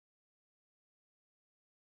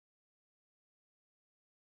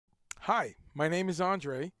Hi, my name is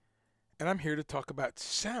Andre, and I'm here to talk about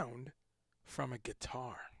sound from a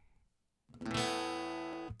guitar.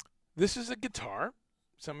 This is a guitar.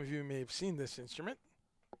 Some of you may have seen this instrument.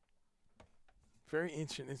 Very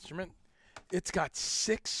ancient instrument. It's got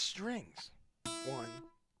 6 strings. 1,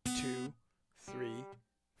 2, 3,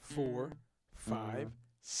 4, 5,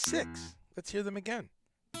 6. Let's hear them again.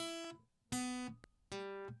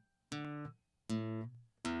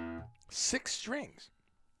 6 strings.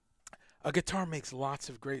 A guitar makes lots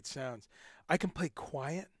of great sounds. I can play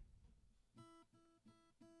quiet,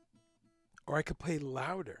 or I could play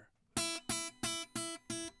louder.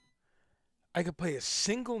 I could play a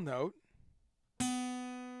single note,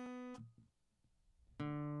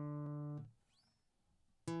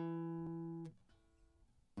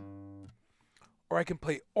 or I can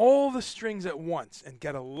play all the strings at once and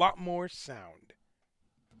get a lot more sound.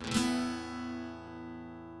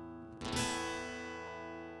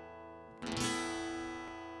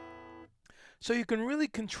 So you can really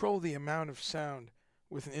control the amount of sound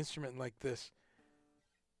with an instrument like this.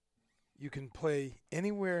 You can play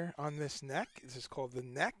anywhere on this neck. This is called the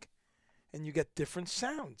neck. And you get different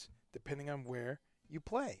sounds depending on where you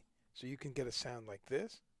play. So you can get a sound like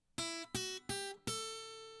this,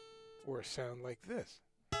 or a sound like this.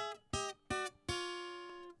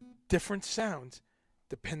 Different sounds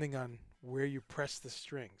depending on where you press the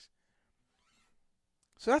strings.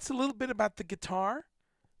 So that's a little bit about the guitar.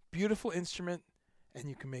 Beautiful instrument, and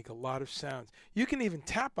you can make a lot of sounds. You can even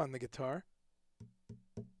tap on the guitar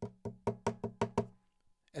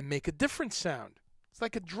and make a different sound. It's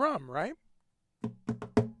like a drum, right?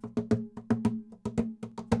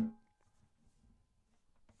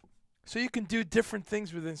 So you can do different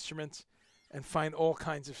things with instruments and find all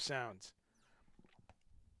kinds of sounds.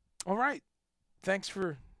 All right. Thanks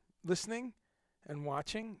for listening and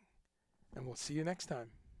watching, and we'll see you next time.